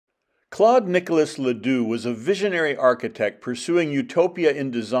Claude Nicolas Ledoux was a visionary architect pursuing utopia in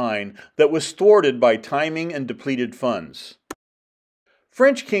design that was thwarted by timing and depleted funds.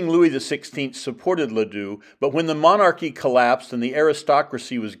 French King Louis XVI supported Ledoux, but when the monarchy collapsed and the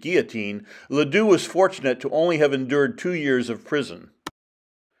aristocracy was guillotined, Ledoux was fortunate to only have endured 2 years of prison.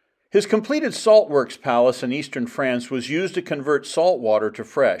 His completed Saltworks Palace in eastern France was used to convert saltwater to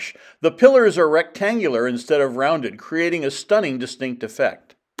fresh. The pillars are rectangular instead of rounded, creating a stunning distinct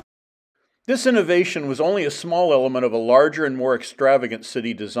effect. This innovation was only a small element of a larger and more extravagant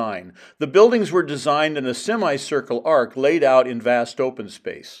city design. The buildings were designed in a semicircle arc laid out in vast open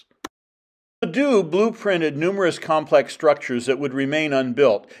space. Ledoux blueprinted numerous complex structures that would remain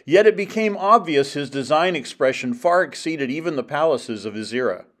unbuilt, yet it became obvious his design expression far exceeded even the palaces of his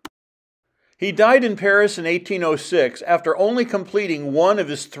era. He died in Paris in 1806 after only completing one of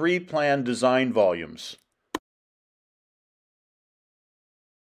his 3 planned design volumes.